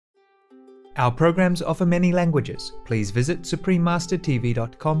Our programs offer many languages. Please visit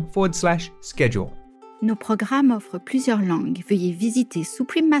suprememastertv.com/schedule. Nos programmes offrent plusieurs langues. Veuillez visiter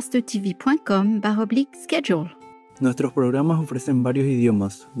suprememastertv.com/schedule. Nuestros programas ofrecen varios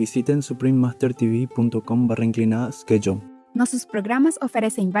idiomas. Visiten suprememastertv.com/schedule. Nossos programas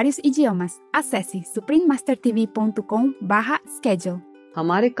oferecem vários idiomas. Acesse suprememastertv.com/schedule.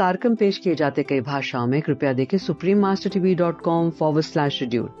 हमारे कार्यक्रम पेश किए जाते कई भाषाओं में कृपया देखें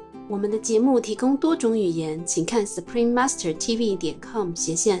suprememastertv.com/schedule。我们的节目提供多种语言，请看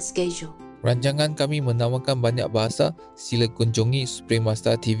suprememastertv.com/schedule。 Rancangan kami menawarkan banyak bahasa. Sila kunjungi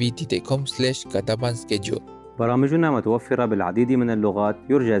suprememastertv.com/schedule. برامجنا متوفرة بالعديد من اللغات.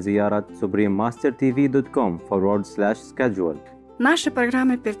 يرجى زيارة suprememastertv.com/schedule. Наши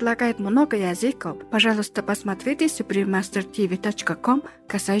программы предлагают много языков. Пожалуйста, посмотрите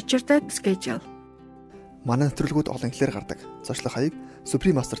suprememastertv.com/schedule. Манай нэвтрүүлгүүд олон хэлээр гардаг. Зочлох хаяг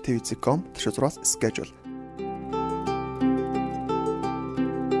suprememastertv.com/schedule.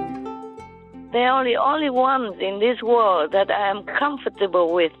 They are the only ones in this world that I am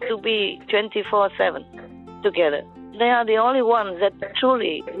comfortable with to be 24/7 together. They are the only ones that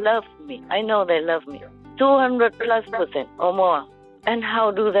truly love me. I know they love me. 200+% or more. And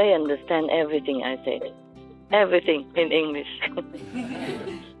how do they understand everything I said? Everything in English.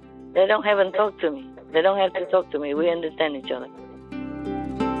 They don't have to talk to me. They don't have to talk to me. We understand each other.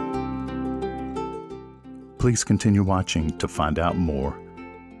 Please continue watching to find out more.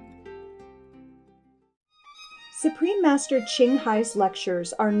 Supreme Master Ching Hai's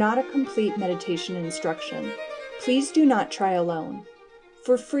lectures are not a complete meditation instruction. Please do not try alone.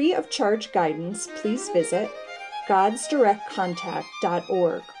 For free of charge guidance, please visit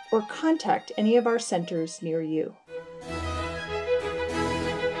godsdirectcontact.org or contact any of our centers near you.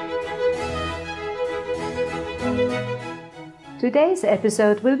 Today's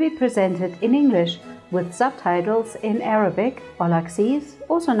episode will be presented in English with subtitles in Arabic, Olaxese,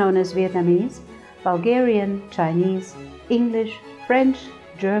 also known as Vietnamese, Bulgarian, Chinese, English, French,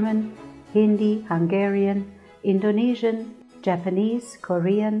 German, Hindi, Hungarian, Indonesian, Japanese,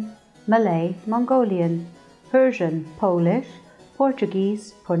 Korean, Malay, Mongolian, Persian, Polish,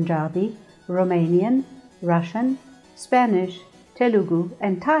 Portuguese, Punjabi, Romanian, Russian, Spanish, Telugu,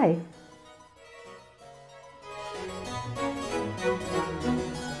 and Thai.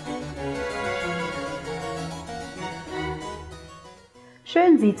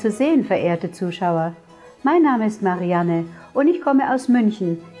 Schön, Sie zu sehen, verehrte Zuschauer. Mein Name ist Marianne und ich komme aus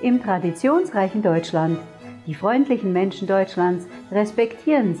München im traditionsreichen Deutschland. Die freundlichen Menschen Deutschlands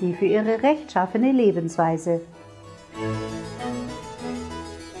respektieren Sie für Ihre rechtschaffene Lebensweise.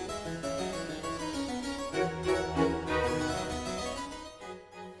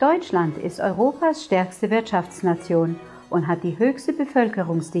 Deutschland ist Europas stärkste Wirtschaftsnation und hat die höchste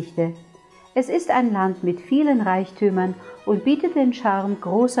Bevölkerungsdichte. Es ist ein Land mit vielen Reichtümern und bietet den Charme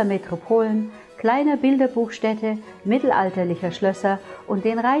großer Metropolen, kleiner Bilderbuchstädte, mittelalterlicher Schlösser und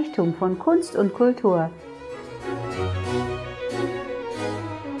den Reichtum von Kunst und Kultur.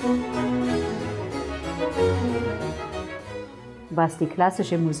 Was die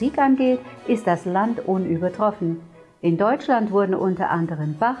klassische Musik angeht, ist das Land unübertroffen. In Deutschland wurden unter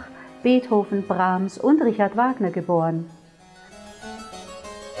anderem Bach, Beethoven, Brahms und Richard Wagner geboren.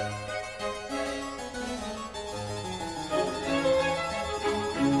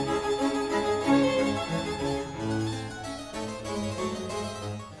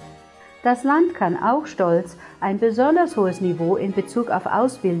 Das Land kann auch stolz ein besonders hohes Niveau in Bezug auf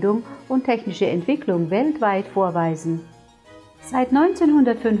Ausbildung und technische Entwicklung weltweit vorweisen. Seit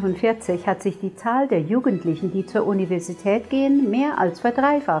 1945 hat sich die Zahl der Jugendlichen, die zur Universität gehen, mehr als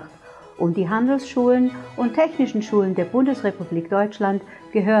verdreifacht und die Handelsschulen und technischen Schulen der Bundesrepublik Deutschland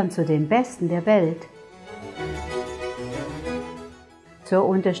gehören zu den besten der Welt. Zur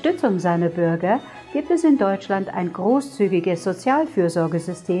Unterstützung seiner Bürger gibt es in Deutschland ein großzügiges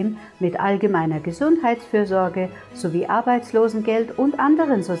Sozialfürsorgesystem mit allgemeiner Gesundheitsfürsorge sowie Arbeitslosengeld und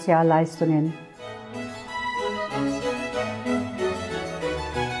anderen Sozialleistungen.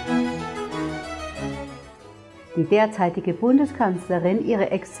 Die derzeitige Bundeskanzlerin,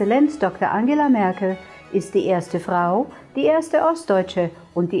 Ihre Exzellenz Dr. Angela Merkel, ist die erste Frau, die erste Ostdeutsche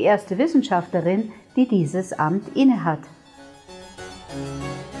und die erste Wissenschaftlerin, die dieses Amt innehat.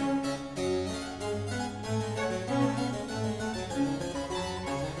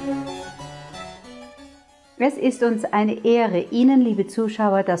 Es ist uns eine Ehre, Ihnen, liebe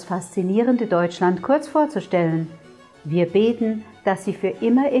Zuschauer, das faszinierende Deutschland kurz vorzustellen. Wir beten, dass Sie für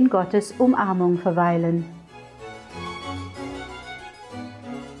immer in Gottes Umarmung verweilen.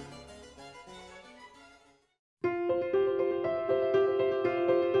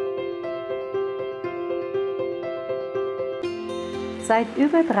 Seit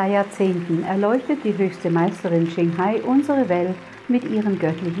über 3 Jahrzehnten erleuchtet die höchste Meisterin Ching unsere Welt mit ihren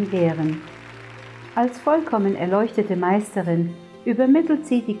göttlichen Lehren. Als vollkommen erleuchtete Meisterin übermittelt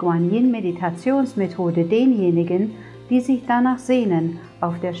sie die Guanyin-Meditationsmethode denjenigen, die sich danach sehnen,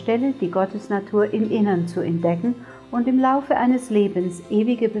 auf der Stelle die Gottesnatur im Innern zu entdecken und im Laufe eines Lebens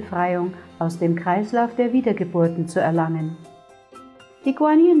ewige Befreiung aus dem Kreislauf der Wiedergeburten zu erlangen. Die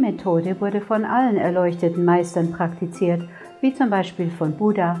Guanyin-Methode wurde von allen erleuchteten Meistern praktiziert, wie zum Beispiel von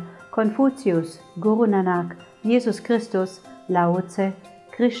Buddha, Konfuzius, Guru Nanak, Jesus Christus, Lao Tse,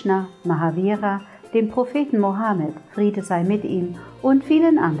 Krishna, Mahavira, dem Propheten Mohammed, Friede sei mit ihm, und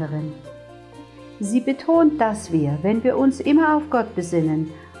vielen anderen. Sie betont, dass wir, wenn wir uns immer auf Gott besinnen,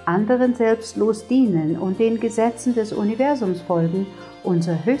 anderen selbstlos dienen und den Gesetzen des Universums folgen,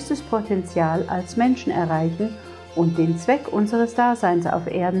 unser höchstes Potenzial als Menschen erreichen und den Zweck unseres Daseins auf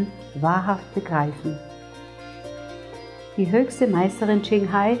Erden wahrhaft begreifen. Die höchste Meisterin Ching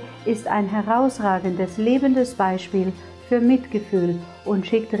ist ein herausragendes, lebendes Beispiel für Mitgefühl und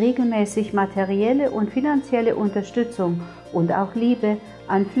schickt regelmäßig materielle und finanzielle Unterstützung und auch Liebe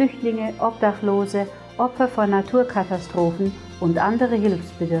an Flüchtlinge, Obdachlose, Opfer von Naturkatastrophen und andere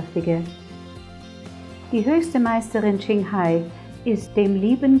Hilfsbedürftige. Die höchste Meisterin Ching ist dem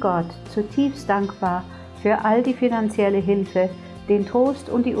lieben Gott zutiefst dankbar für all die finanzielle Hilfe, den Trost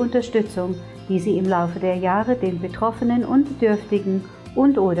und die Unterstützung, die sie im Laufe der Jahre den Betroffenen und Bedürftigen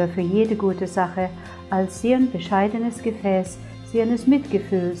und/oder für jede gute Sache als ihren bescheidenes Gefäß, ihres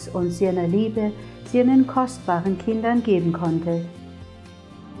Mitgefühls und ihrer Liebe, ihren kostbaren Kindern geben konnte.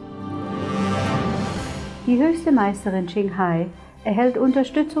 Die höchste Meisterin Ching erhält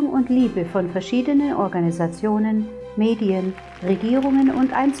Unterstützung und Liebe von verschiedenen Organisationen, Medien, Regierungen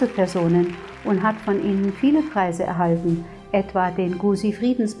und Einzelpersonen und hat von ihnen viele Preise erhalten, etwa den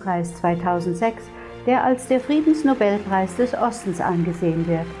Gusi-Friedenspreis 2006, der als der Friedensnobelpreis des Ostens angesehen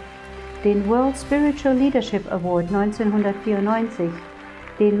wird, den World Spiritual Leadership Award 1994,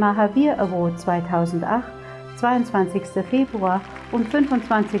 den Mahavir Award 2008, 22. Februar und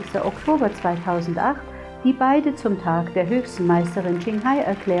 25. Oktober 2008, die beide zum Tag der höchsten Meisterin Ching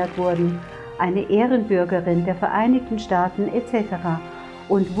erklärt wurden, eine Ehrenbürgerin der Vereinigten Staaten etc.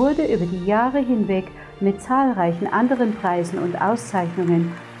 und wurde über die Jahre hinweg mit zahlreichen anderen Preisen und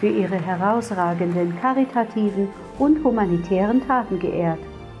Auszeichnungen für ihre herausragenden karitativen und humanitären Taten geehrt.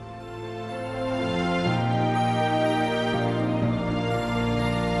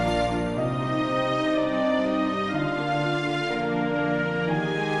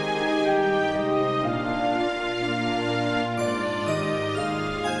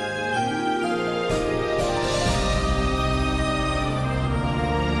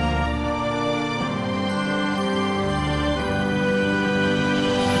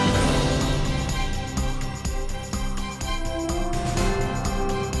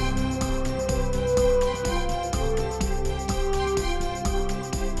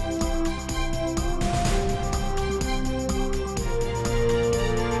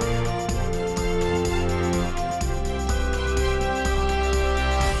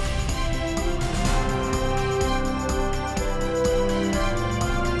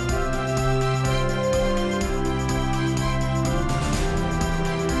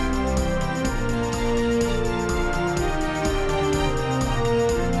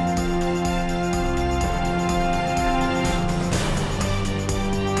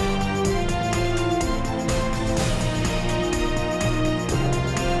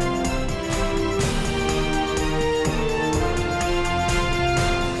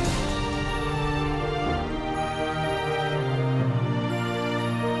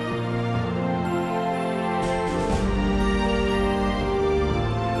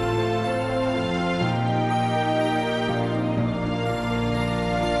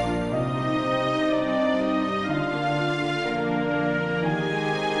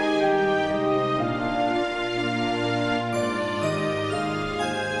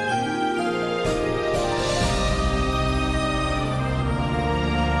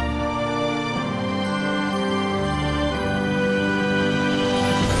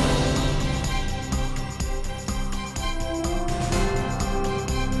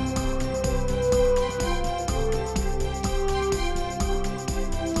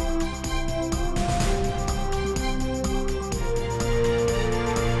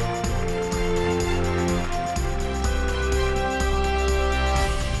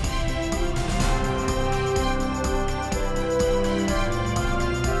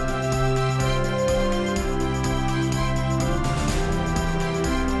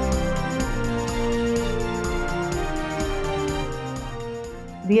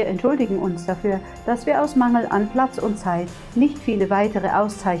 Wir entschuldigen uns dafür, dass wir aus Mangel an Platz und Zeit nicht viele weitere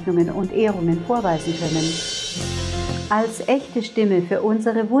Auszeichnungen und Ehrungen vorweisen können. Als echte Stimme für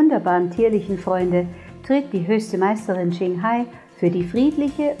unsere wunderbaren tierlichen Freunde tritt die höchste Meisterin Ching für die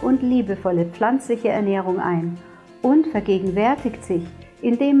friedliche und liebevolle pflanzliche Ernährung ein und vergegenwärtigt sich,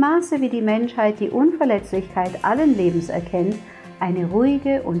 in dem Maße wie die Menschheit die Unverletzlichkeit allen Lebens erkennt, eine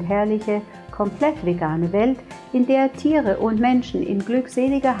ruhige und herrliche, komplett vegane Welt, in der Tiere und Menschen in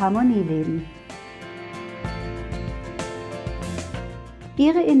glückseliger Harmonie leben.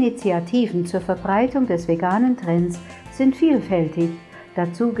 Ihre Initiativen zur Verbreitung des veganen Trends sind vielfältig.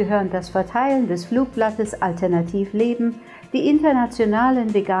 Dazu gehören das Verteilen des Flugblattes Alternativ Leben, die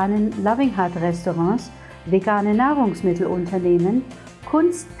internationalen veganen Loving Heart Restaurants, vegane Nahrungsmittelunternehmen,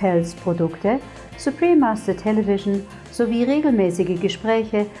 Kunstpelzprodukte, Supreme Master Television sowie regelmäßige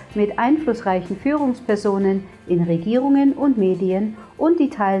Gespräche mit einflussreichen Führungspersonen in Regierungen und Medien und die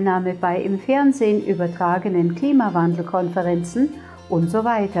Teilnahme bei im Fernsehen übertragenen Klimawandelkonferenzen und so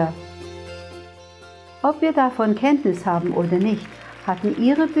weiter. Ob wir davon Kenntnis haben oder nicht, hatten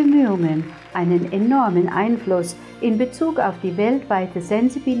ihre Bemühungen einen enormen Einfluss in Bezug auf die weltweite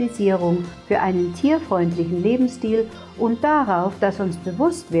Sensibilisierung für einen tierfreundlichen Lebensstil und darauf, dass uns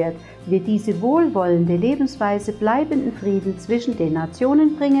bewusst wird, wir diese wohlwollende Lebensweise bleibenden Frieden zwischen den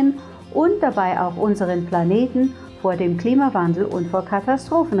Nationen bringen und dabei auch unseren Planeten vor dem Klimawandel und vor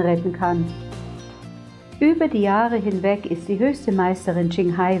Katastrophen retten kann. Über die Jahre hinweg ist die höchste Meisterin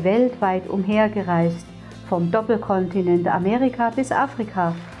Ching weltweit umhergereist, vom Doppelkontinent Amerika bis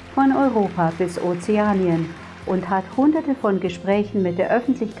Afrika, von Europa bis Ozeanien und hat Hunderte von Gesprächen mit der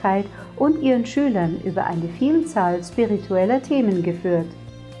Öffentlichkeit und ihren Schülern über eine Vielzahl spiritueller Themen geführt.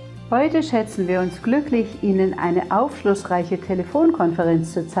 Heute schätzen wir uns glücklich, Ihnen eine aufschlussreiche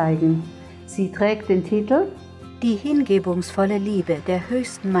Telefonkonferenz zu zeigen. Sie trägt den Titel Die hingebungsvolle Liebe der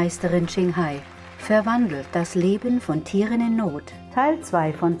höchsten Meisterin Ching verwandelt das Leben von Tieren in Not. Teil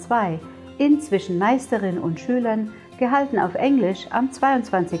 2 von 2, inzwischen Meisterin und Schülern, gehalten auf Englisch am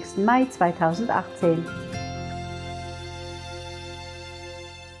 22. Mai 2018.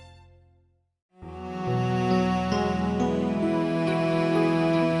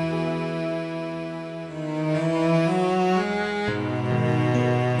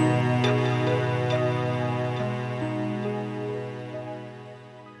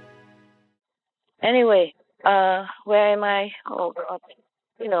 Anyway, where am I? Oh God.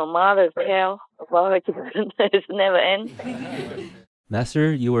 You know, mother's tale about her children is never end.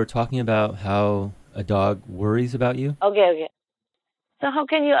 Master, you were talking about how a dog worries about you? Okay. So how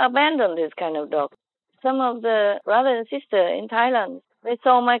can you abandon this kind of dog? Some of the brother and sister in Thailand, they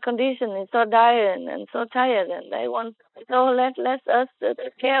saw my condition, it's so dire and so tired, and they want, so let us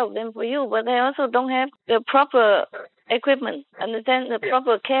take care of them for you, but they also don't have the proper equipment, understand, the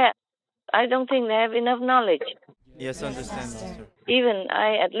proper care. I don't think they have enough knowledge. Yes, understand, Master. Even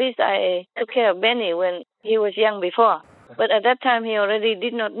I took care of Benny when he was young before. But at that time, he already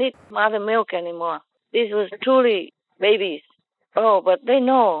did not need mother milk anymore. This was truly babies. Oh, but they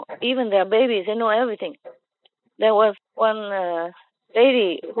know, even their babies, they know everything. There was one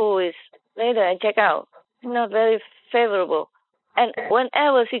lady who is, later I check out, not very favorable. And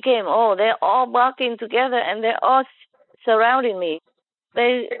whenever she came, they're all barking together and they're all surrounding me.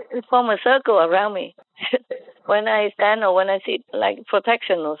 They form a circle around me when I stand or when I sit, like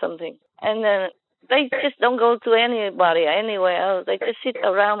protection or something. And then they just don't go to anybody, anywhere else. They just sit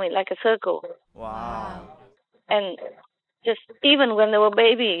around me like a circle. Wow. And just even when they were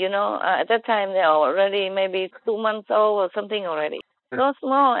baby, at that time they're already maybe 2 months old or something already. So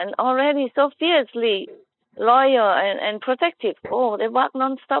small and already so fiercely loyal and protective. Oh, they bark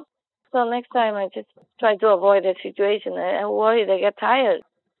non-stop. So next time I just try to avoid that situation. I worry they get tired.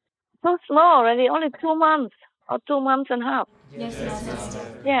 So small already, only 2 months or 2 months and a half. Yes.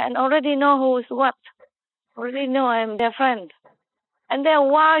 Yeah, and already know who is what. Already know I'm their friend. And they're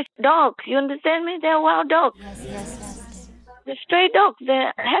wild dogs. You understand me? They're wild dogs. Yes. The stray dogs,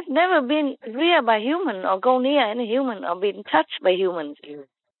 they have never been reared by human or go near any human or been touched by humans.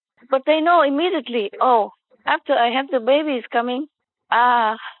 But they know immediately, after I have the babies coming,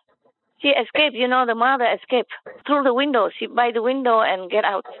 she escaped, the mother escaped through the window. She by the window and get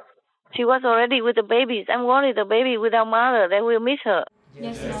out. She was already with the babies. I'm worried the baby without mother, they will miss her.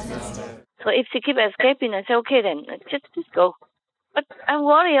 Yes. So if she keep escaping, I say, okay then, just go. But I'm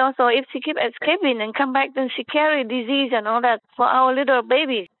worried also if she keep escaping and come back, then she carry disease and all that for our little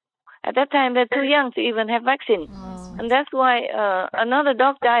babies. At that time, they're too young to even have vaccine. Oh. And that's why another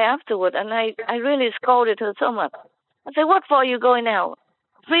dog died afterward. And I really scolded her so much. I said, what for you going out?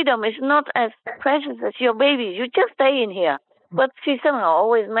 Freedom is not as precious as your baby. You just stay in here. But she somehow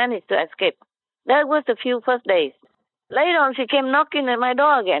always managed to escape. That was the few first days. Later on, she came knocking at my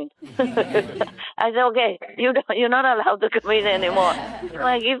door again. I said, okay, you're not allowed to come in anymore.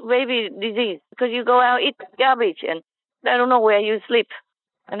 I give baby disease because you go out, eat garbage, and I don't know where you sleep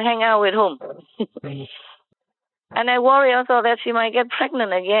and hang out with whom. And I worry also that she might get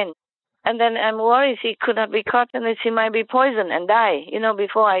pregnant again. And then I'm worried she could not be caught and that she might be poisoned and die,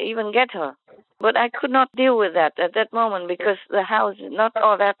 before I even get her. But I could not deal with that at that moment because the house is not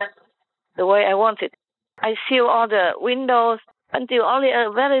all that the way I wanted. I seal all the windows until only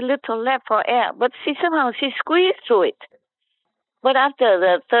a very little left for air. But she squeezed through it. But after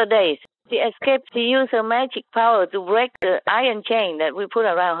the third day, she escaped. She used her magic power to break the iron chain that we put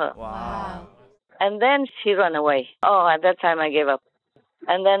around her. Wow. And then she ran away. Oh, at that time I gave up.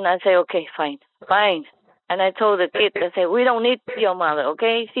 And then I say, okay, fine. And I told the kid, I said, we don't need your mother,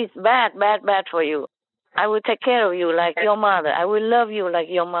 okay? She's bad for you. I will take care of you like your mother. I will love you like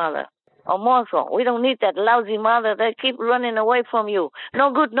your mother. Or more so. We don't need that lousy mother that keep running away from you.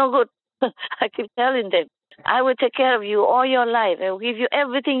 No good. I keep telling them, I will take care of you all your life. I will give you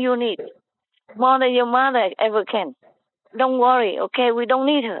everything you need. More than your mother ever can. Don't worry, okay? We don't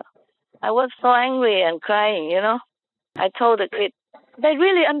need her. I was so angry and crying, I told the kid. They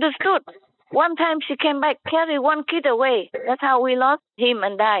really understood. One time she came back, carried one kid away. That's how we lost him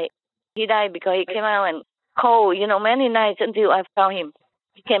and died. He died because he came out and cold, many nights until I found him.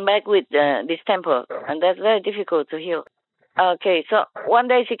 He came back with distemper, and that's very difficult to heal. Okay, so one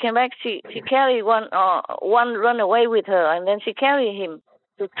day she came back, she carried one run away with her, and then she carried him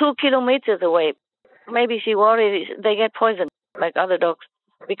to 2 kilometers away. Maybe she worried they get poisoned like other dogs.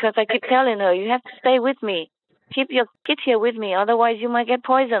 Because I keep telling her, you have to stay with me. Keep your kid here with me, otherwise you might get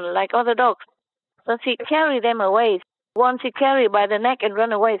poisoned like other dogs. So she carried them away. One she carried by the neck and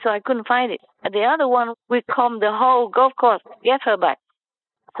run away, so I couldn't find it. And the other one, we combed the whole golf course, get her back.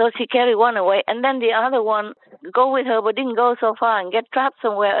 So she carried one away, and then the other one go with her, but didn't go so far and get trapped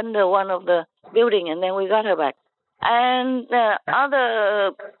somewhere under one of the building, and then we got her back. And the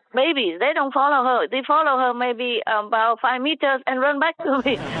other babies, they don't follow her. They follow her maybe about 5 meters and run back to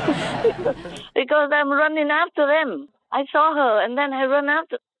me because I'm running after them. I saw her, and then I run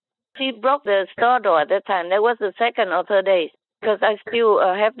after. She broke the store door at that time. That was the second or third day. Because I still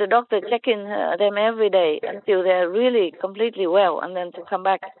have the doctor checking them every day until they're really completely well, and then to come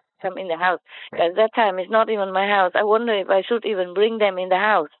in the house. At that time, it's not even my house. I wonder if I should even bring them in the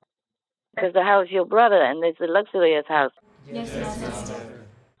house. Because the house is your brother, and it's a luxurious house. Yes.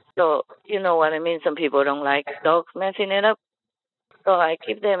 So, you know what I mean? Some people don't like dogs messing it up. So I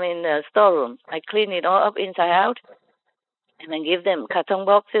keep them in the storeroom. I clean it all up inside out. And I give them carton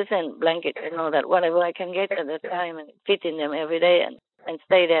boxes and blankets and all that, whatever I can get at the time, and fit in them every day and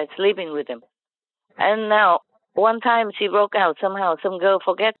stay there sleeping with them. And now, one time she broke out somehow. Some girl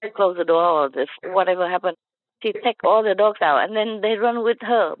forget to close the door or whatever happened. She take all the dogs out, and then they run with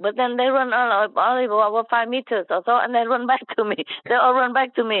her. But then they run only over 5 meters or so, and they run back to me. They all run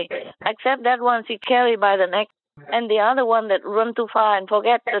back to me, except that one she carried by the neck. And the other one that run too far and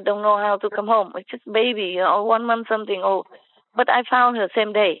forget, don't know how to come home. It's just baby, 1 month something old. But I found her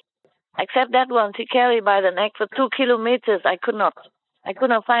same day. Except that one, she carried by the neck for 2 kilometers. I could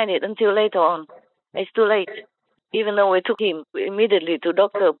not find it until later on. It's too late. Even though we took him immediately to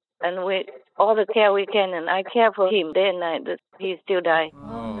doctor, and all the care we can, and I care for him day and night. He still died.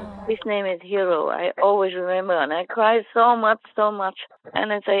 Oh. His name is Hero. I always remember, and I cry so much.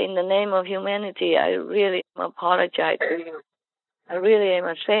 And I say, in the name of humanity, I really apologize to you. I really am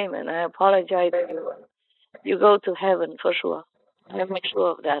ashamed, and I apologize to you. You go to heaven for sure. I make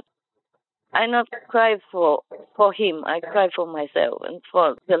sure of that. I not cry for him. I cry for myself and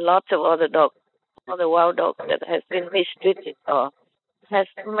for the lots of other dogs, other wild dogs that has been mistreated or has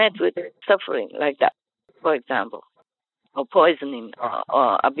met with suffering like that, for example, or poisoning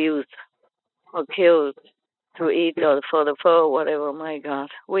or abused or killed to eat or for the fur or whatever. My God,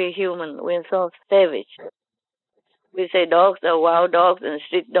 we're human. We're so savage. We say dogs are wild dogs and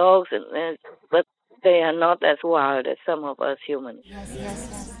street dogs, but they are not as wild as some of us humans.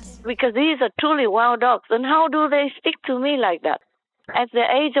 Yes. Because these are truly wild dogs. And how do they stick to me like that? At the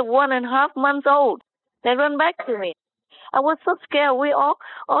age of 1.5 months old, they run back to me. I was so scared. We all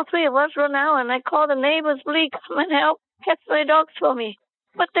three of us run out, and I call the neighbors, please come and help. Catch my dogs for me.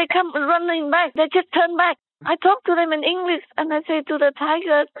 But they come running back. They just turn back. I talk to them in English, and I say to the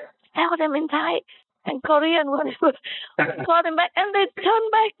tigers, tell them in Thai and Korean, whatever. Call them back, and they turn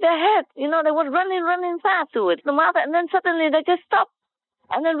back their head. They were running fast towards the mother, and then suddenly they just stop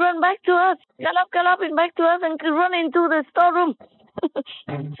and then run back to us. Gallop, and back to us, and run into the storeroom.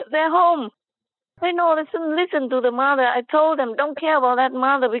 They're home. They know they shouldn't listen to the mother. I told them, don't care about that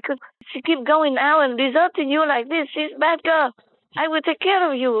mother because she keep going out and deserting you like this. She's a bad girl. I will take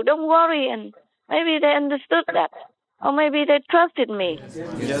care of you. Don't worry. And maybe they understood that. Or maybe they trusted me.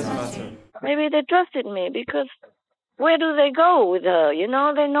 Yes, Master. Maybe they trusted me because where do they go with her? You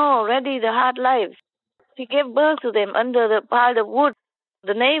know, they know already the hard life. She gave birth to them under the pile of wood.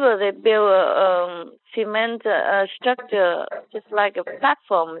 The neighbor, they built a cement structure, just like a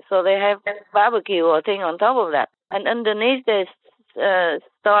platform, so they have barbecue or thing on top of that. And underneath they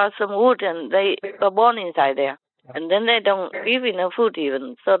store some wood, and they are born inside there. And then they don't give enough food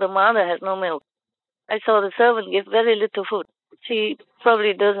even, so the mother has no milk. I saw the servant give very little food. She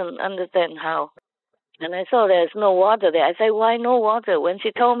probably doesn't understand how. And I saw there's no water there. I said, why no water? When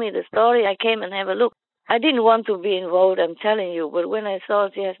she told me the story, I came and have a look. I didn't want to be involved, I'm telling you, but when I saw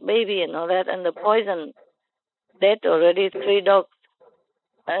she has baby and all that, and the poison dead already, 3 dogs,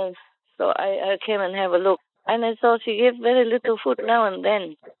 and so I came and have a look. And I saw she gave very little food now and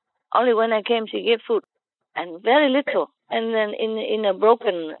then. Only when I came, she gave food, and very little. And then in a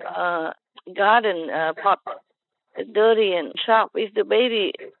broken garden pot, dirty and sharp. If the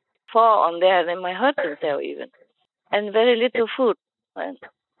baby fall on there, they might hurt themselves even. And very little food. And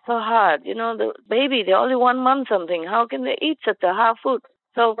so hard. You know, the baby, they're only 1 month something. How can they eat such a hard food?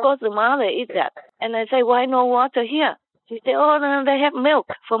 So, of course, the mother eats that. And I say, why no water here? She said, oh, no, they have milk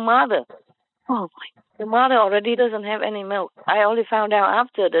for mother. Oh, my. The mother already doesn't have any milk. I only found out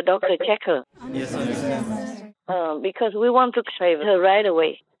after the doctor checked her. Yes, I understand. Because we want to shave her right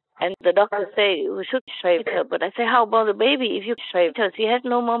away. And the doctor say we should shave her. But I say, how about the baby? If you shave her, she has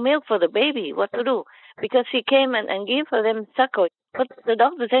no more milk for the baby. What to do? Because she came and gave her them suckle. But the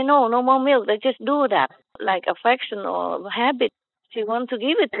doctor say, no more milk. They just do that, like affection or habit. She wants to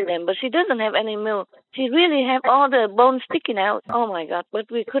give it to them, but she doesn't have any milk. She really have all the bones sticking out. Oh, my God.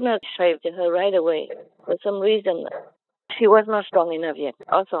 But we could not shave her right away. For some reason, she was not strong enough yet.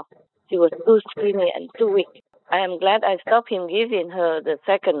 Also, she was too skinny and too weak. I am glad I stopped him giving her the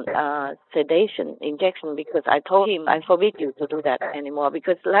second sedation injection because I told him I forbid you to do that anymore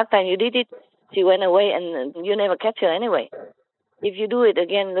because last time you did it, she went away and you never catch her anyway. If you do it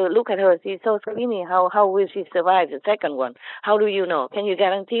again, look at her. She's so skinny. How will she survive the second one? How do you know? Can you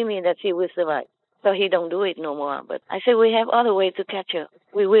guarantee me that she will survive? So he don't do it no more. But I said, we have other ways to catch her.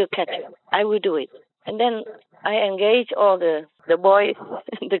 We will catch her. I will do it. And then I engage all the boys,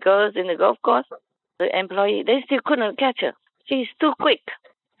 the girls in the golf course, the employee. They still couldn't catch her. She's too quick,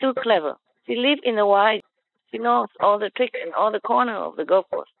 too clever. She lives in the wild. She knows all the tricks and all the corner of the golf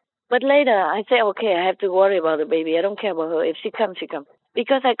course. But later, I say, okay, I have to worry about the baby. I don't care about her. If she comes, she comes.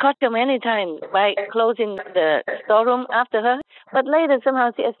 Because I caught her many times by closing the storeroom after her. But later,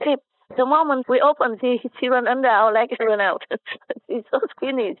 somehow, she escaped. The moment we open, she run under our legs and run out. She's so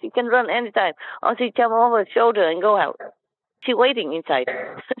skinny. She can run anytime. Or she jump over her shoulder and go out. She's waiting inside.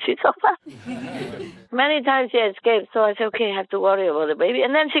 She's so fast. Many times she escaped. So I said, okay, I have to worry about the baby.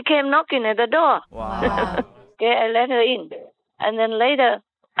 And then she came knocking at the door. Wow. Okay, I let her in. And then later,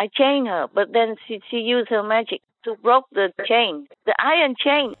 I chained her, but then she used her magic to broke the chain, the iron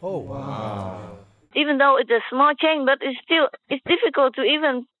chain. Oh, wow. Even though it's a small chain, but it's difficult to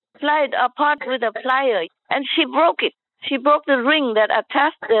even ply it apart with a plier. And she broke it. She broke the ring that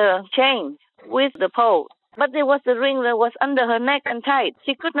attached the chain with the pole. But there was the ring that was under her neck and tight.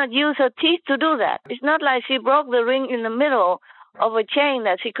 She could not use her teeth to do that. It's not like she broke the ring in the middle of a chain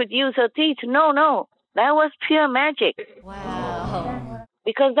that she could use her teeth. No. That was pure magic. Wow.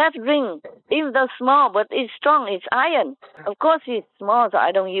 Because that ring, even though small, but it's strong, it's iron. Of course she's small, so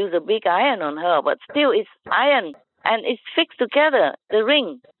I don't use a big iron on her, but still it's iron. And it's fixed together, the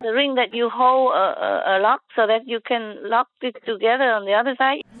ring that you hold a lock so that you can lock it together on the other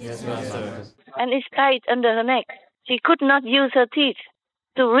side. Yes, Master. And it's tight under her neck. She could not use her teeth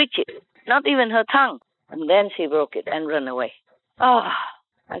to reach it, not even her tongue. And then she broke it and ran away. Oh,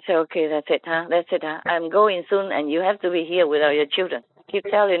 I said, okay, that's it, huh? I'm going soon, and you have to be here with all your children. Keep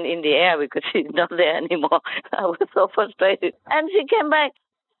telling in the air because she's not there anymore. I was so frustrated. And she came back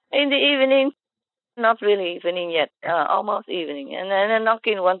in the evening. Not really evening yet, almost evening. And then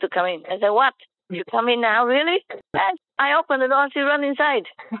knocking, want to come in. I said, what? You come in now, really? And I opened the door, she ran inside.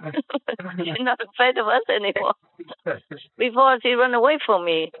 She's not afraid of us anymore. Before, she ran away from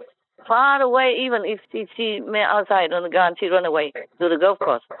me. Far away, even if she see me outside on the garden, she run away to the golf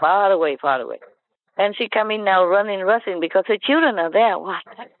course. Far away. And she come in now running, rushing, because her children are there. What?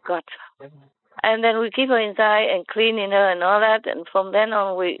 God. And then we keep her inside and cleaning her and all that. And from then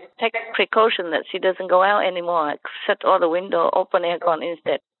on, we take precaution that she doesn't go out anymore. I shut all the window, open aircon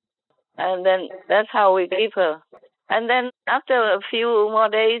instead. And then that's how we keep her. And then after a few more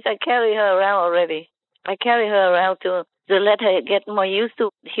days, I carry her around already. I carry her around to let her get more used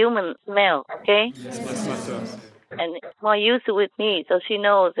to human smell, okay? Yes, Master. And more used to with me, so she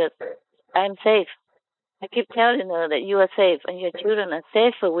knows that I'm safe. I keep telling her that you are safe and your children are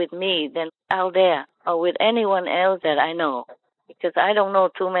safer with me than out there or with anyone else that I know. Because I don't know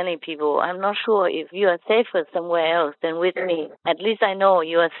too many people. I'm not sure if you are safer somewhere else than with me. At least I know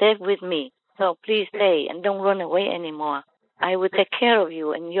you are safe with me. So please stay and don't run away anymore. I will take care of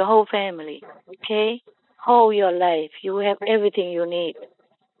you and your whole family, okay? Whole your life. You have everything you need.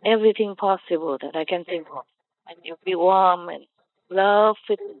 Everything possible that I can think of. And you'll be warm and loved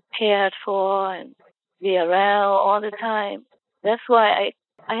and cared for and be around all the time. That's why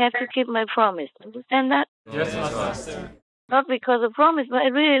I have to keep my promise. Understand that? Yes, Master. Not because of promise, but I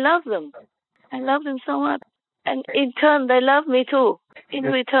really love them. I love them so much. And in turn, they love me too. In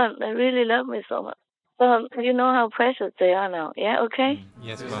return, they really love me so much. So you know how precious they are now. Yeah, okay?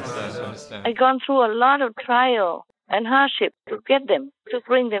 Yes, Master. I understand. I've gone through a lot of trial and hardship to get them, to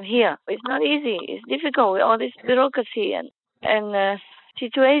bring them here. It's not easy. It's difficult with all this bureaucracy and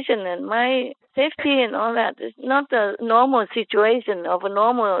situation and my safety and all that. It's not a normal situation of a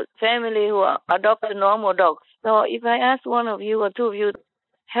normal family who adopt a normal dog. So if I ask one of you or two of you,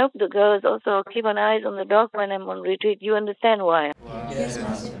 help the girls also keep an eye on the dog when I'm on retreat, you understand why. Yes,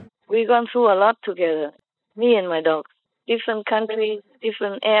 Master. We've gone through a lot together, me and my dogs. Different countries,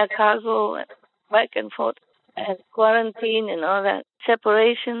 different air cargo, and back and forth, and quarantine and all that,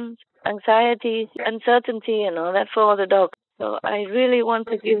 separations, anxiety, uncertainty and all that for all the dogs. So I really want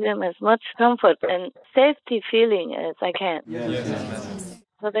to give them as much comfort and safety feeling as I can. Yes, Master.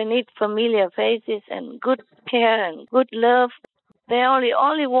 So they need familiar faces and good care and good love. They are the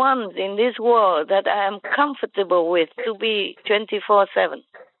only ones in this world that I am comfortable with to be 24/7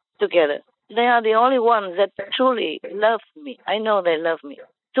 together. They are the only ones that truly love me. I know they love me.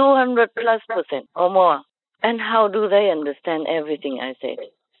 200+% or more. And how do they understand everything I say?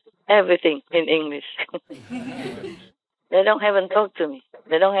 Everything in English. They haven't talked to me.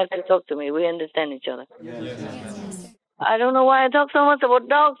 They don't have to talk to me. We understand each other. Yes. I don't know why I talk so much about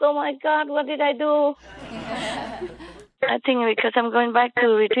dogs. Oh my God, what did I do? I think because I'm going back to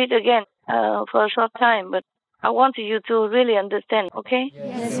retreat again for a short time, but I want you to really understand, okay?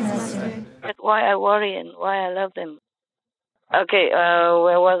 Yes, Master. That's why I worry and why I love them. Okay,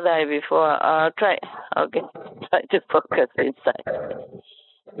 where was I before? Try to focus inside.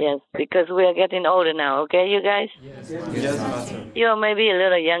 Yes, because we are getting older now, okay, you guys? Yes, Master. You're maybe a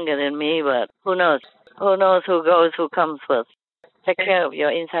little younger than me, but who knows? Who knows who goes, who comes first? Take care of your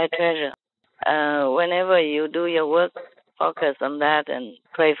inside treasure. Whenever you do your work, focus on that and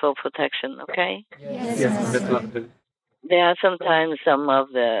pray for protection, okay? Yes, Master. There are sometimes some of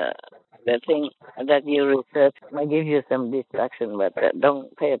the things that you research might give you some distraction, but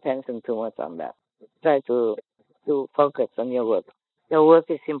don't pay attention too much on that. Try to focus on your work. Your work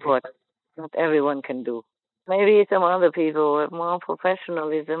is important. Not everyone can do. Maybe some other people have more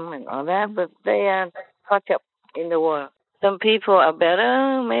professionalism and all that, but they are caught up in the world. Some people are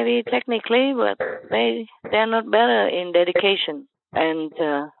better, maybe technically, but they're not better in dedication and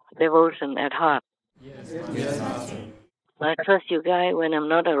devotion at heart. Yes, Master. I trust you guys when I'm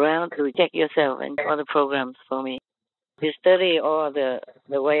not around to check yourself and other programs for me. You study all the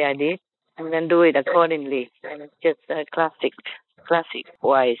way I did and then do it accordingly. And just classic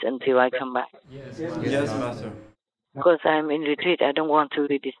wise until I come back. Yes, Master. Because I'm in retreat, I don't want to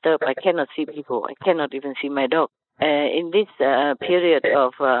be disturbed. I cannot see people. I cannot even see my dog. In this period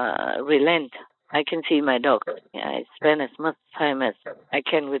of relent, I can see my dog. I spend as much time as I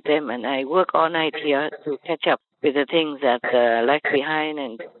can with them, and I work all night here to catch up with the things that I left behind,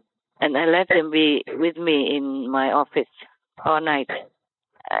 and I let them be with me in my office all night,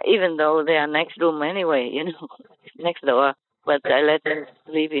 even though they are next room anyway, next door. But I let them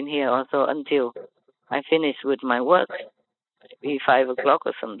sleep in here also until I finish with my work. Maybe 5 o'clock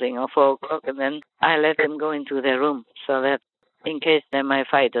or something, or 4 o'clock, and then I let them go into their room so that in case they might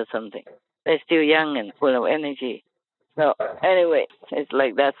fight or something. They're still young and full of energy. So anyway, it's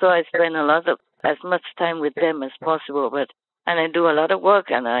like that. So I spend as much time with them as possible, and I do a lot of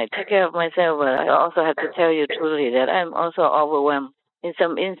work and I take care of myself, but I also have to tell you truly that I'm also overwhelmed. In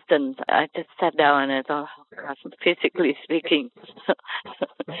some instance, I just sat down and I thought, oh, gosh, physically speaking,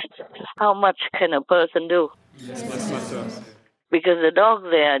 how much can a person do? Yes, Master. Because the dogs,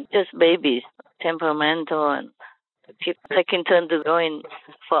 they are just babies, temperamental, and keep taking turn to go in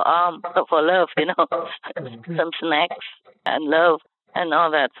for love, some snacks and love. and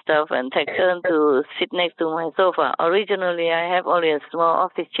all that stuff, and take turn to sit next to my sofa. Originally, I have only a small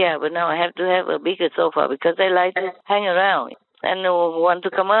office chair, but now I have to have a bigger sofa because they like to hang around and no one want to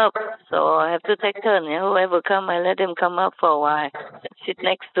come up. So I have to take turn. Whoever come, I let them come up for a while, sit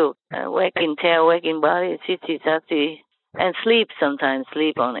next to, wagging tail, wagging body, sissy, and sleep sometimes,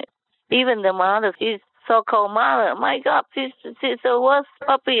 sleep on it. Even the mother, she's so-called mother. My God, she's the worst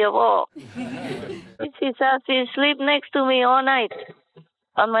puppy of all. She sleep next to me all night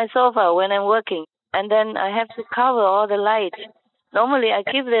on my sofa when I'm working. And then I have to cover all the lights. Normally, I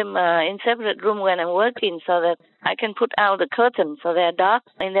keep them in separate room when I'm working so that I can put out the curtain so they're dark.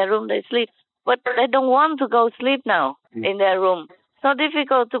 In their room, they sleep. But they don't want to go sleep now in their room. So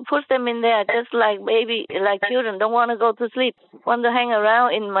difficult to push them in there, just like children don't want to go to sleep, want to hang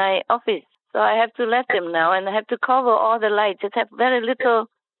around in my office. So I have to let them now, and I have to cover all the lights. Just have very little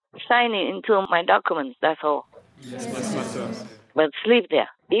shining into my documents, that's all. Yes, Master. But sleep there.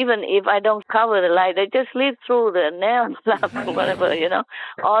 Even if I don't cover the light, they just sleep through the nail lamp or whatever,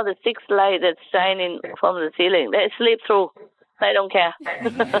 all the 6 lights that's shining from the ceiling. They sleep through. I don't care.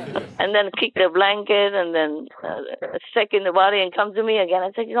 And then kick the blanket and then stick in the body and come to me again.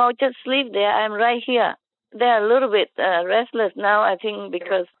 I say, no, just sleep there. I'm right here. They're a little bit restless now, I think,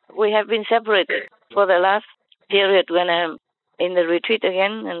 because we have been separated for the last period when I'm in the retreat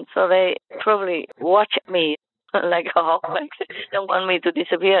again. And so they probably watch me like a hawk, like don't want me to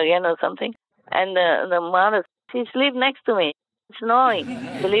disappear again or something. And the mother, she sleeps next to me, snoring.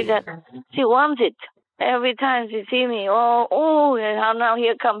 Believe that? She wants it. Every time she see me, now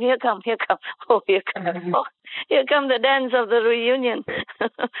here come. Oh, here come. Oh, here come the dance of the reunion.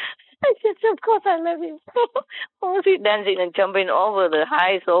 I said, of course I love you. She's dancing and jumping over the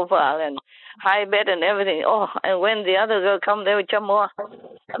high sofa and high bed and everything. Oh, and when the other girl come, they would jump more.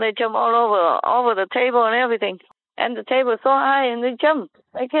 They jump all over the table and everything. And the table is so high, and they jump.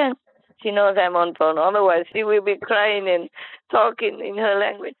 I can't. She knows I'm on phone. Otherwise, she will be crying and talking in her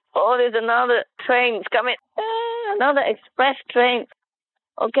language. Oh, there's another train coming. Another express train.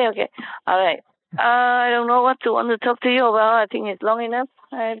 Okay. All right. I don't know what to want to talk to you about. I think it's long enough.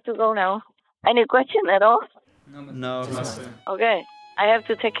 I have to go now. Any question at all? No, Master. Okay. I have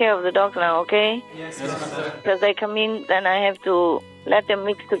to take care of the dog now, okay? Yes, Master. Because they come in, then I have to let them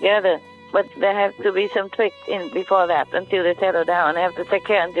mix together. But there have to be some tricks in before that until they settle down. I have to take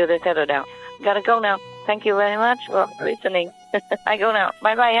care until they settle down. Gotta go now. Thank you very much for listening. I go now.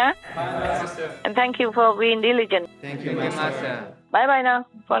 Bye-bye, huh? Bye, Master. And thank you for being diligent. Thank you, Master. Bye-bye now.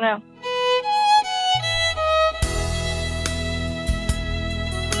 For now.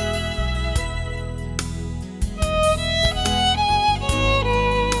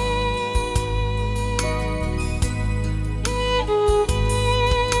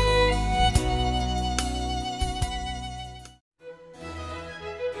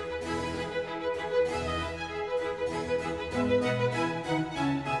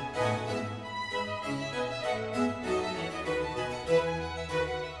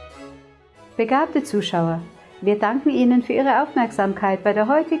 Begabte Zuschauer, wir danken Ihnen für Ihre Aufmerksamkeit bei der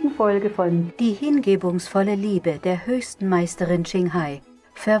heutigen Folge von Die hingebungsvolle Liebe der höchsten Meisterin Ching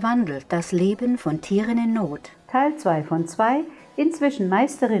verwandelt das Leben von Tieren in Not. Teil 2 von 2, inzwischen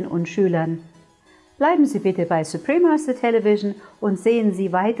Meisterin und Schülern. Bleiben Sie bitte bei Supreme Master Television und sehen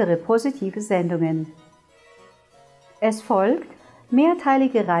Sie weitere positive Sendungen. Es folgt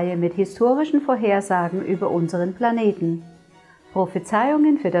mehrteilige Reihe mit historischen Vorhersagen über unseren Planeten.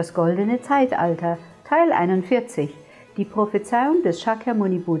 Prophezeiungen für das goldene Zeitalter, Teil 41, die Prophezeiung des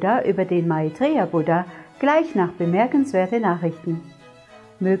Shakyamuni Buddha über den Maitreya Buddha, gleich nach bemerkenswerte Nachrichten.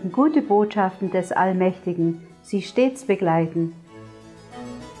 Mögen gute Botschaften des Allmächtigen Sie stets begleiten.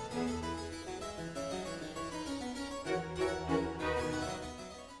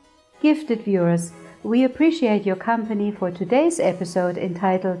 Gifted viewers, we appreciate your company for today's episode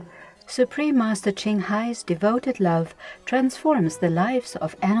entitled Supreme Master Ching Hai's devoted love transforms the lives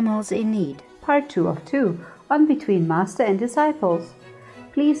of animals in need. Part 2 of 2 on Between Master and Disciples.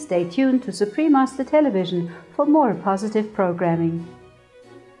 Please stay tuned to Supreme Master Television for more positive programming.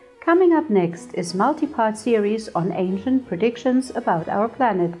 Coming up next is multi-part series on ancient predictions about our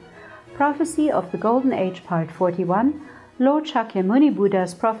planet. Prophecy of the Golden Age Part 41, Lord Shakyamuni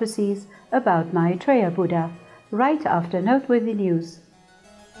Buddha's prophecies about Maitreya Buddha, right after noteworthy news.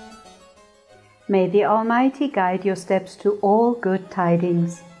 May the Almighty guide your steps to all good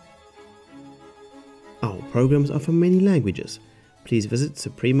tidings. Our programs are for many languages. Please visit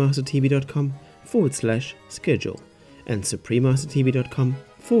suprememastertv.com/schedule and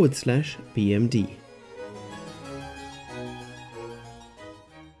suprememastertv.com/BMD.